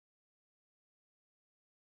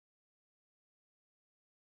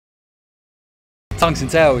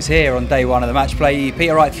TungstenTales here on day one of the match play.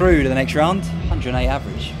 Peter right through to the next round. 108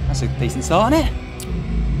 average. That's a decent start, isn't it?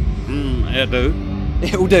 It'll do.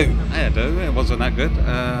 It'll do. It'll do. It wasn't that good.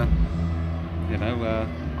 I'll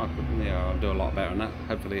do a lot better than that.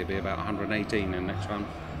 Hopefully it'll be about 118 in the next round.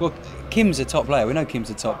 Well, Kim's a top player. We know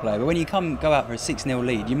Kim's a top player. But when you go out for a 6-0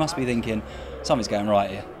 lead, you must be thinking something's going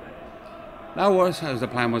right here. No, the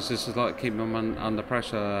plan was just to like keep him under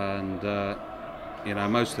pressure, and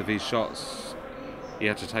most of his shots he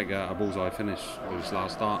had to take a bullseye finish with his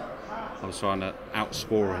last start. I was trying to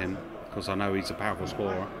outscore him because I know he's a powerful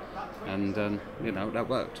scorer, and that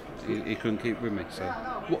worked. He couldn't keep with me. So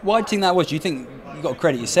why do you think that was? Do you think you got to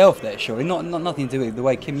credit yourself there? Surely, not nothing to do with the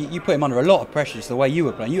way Kim. You put him under a lot of pressure. Just the way you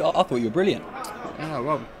were playing. I thought you were brilliant. Yeah,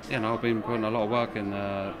 well, I've been putting a lot of work in.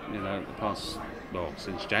 The past. Well,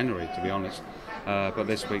 since January, to be honest, but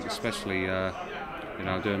this week especially,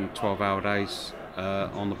 doing 12-hour days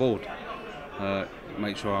on the board.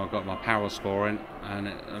 Make sure I've got my power score in, and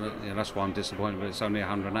that's why I'm disappointed. But it's only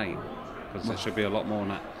 108 because there should be a lot more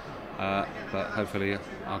than that. But hopefully,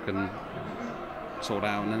 I can sort it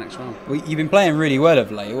out in the next round. Well, you've been playing really well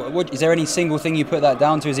of late. Is there any single thing you put that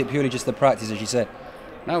down to? Is it purely just the practice, as you said?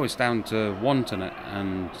 No, it's down to wanting it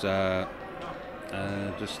and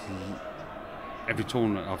just. Every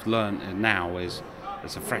tournament I've learned now is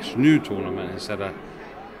it's a fresh new tournament instead of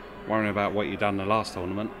worrying about what you've done the last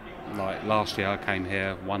tournament. Like last year I came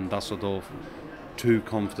here, won Dusseldorf, too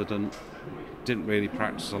confident, didn't really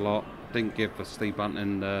practice a lot, didn't give Steve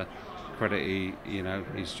Bunting the credit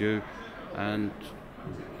he's due, and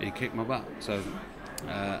he kicked my butt. So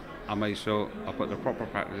I made sure I put the proper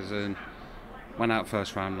practice in. Went out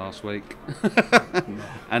first round last week,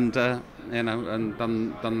 and and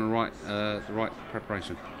done the right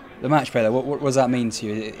preparation. The match play, though, what does that mean to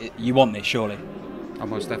you? You want this, surely? Oh,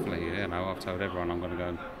 most definitely. I've told everyone I'm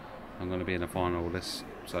going to be in the final of this,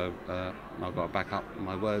 so I've got to back up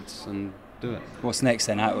my words and do it. What's next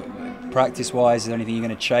then? Practice-wise, is there anything you're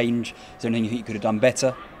going to change? Is there anything you think you could have done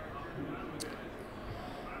better?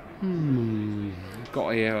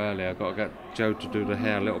 Got here earlier. I've got to get Joe to do the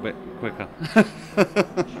hair a little bit quicker.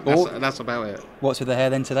 that's about it. What's with the hair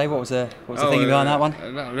then today? What was the thinking behind that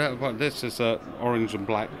one? This is orange and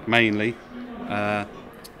black mainly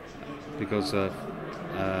because of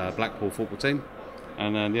Blackpool football team,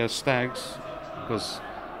 and then Stags because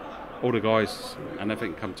all the guys and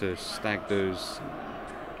everything come to stag do's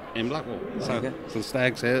in Blackpool. So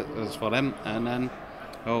Stags here is for them, and then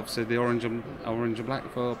obviously the orange and black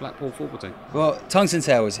for Blackpool football team. Well,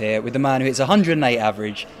 TungstenTales here with the man who hits 108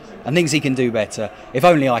 average and thinks he can do better. If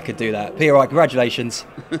only I could do that. Peter Wright, congratulations.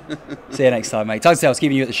 See you next time, mate. TungstenTales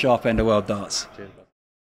keeping you at the sharp end of world darts. Cheers.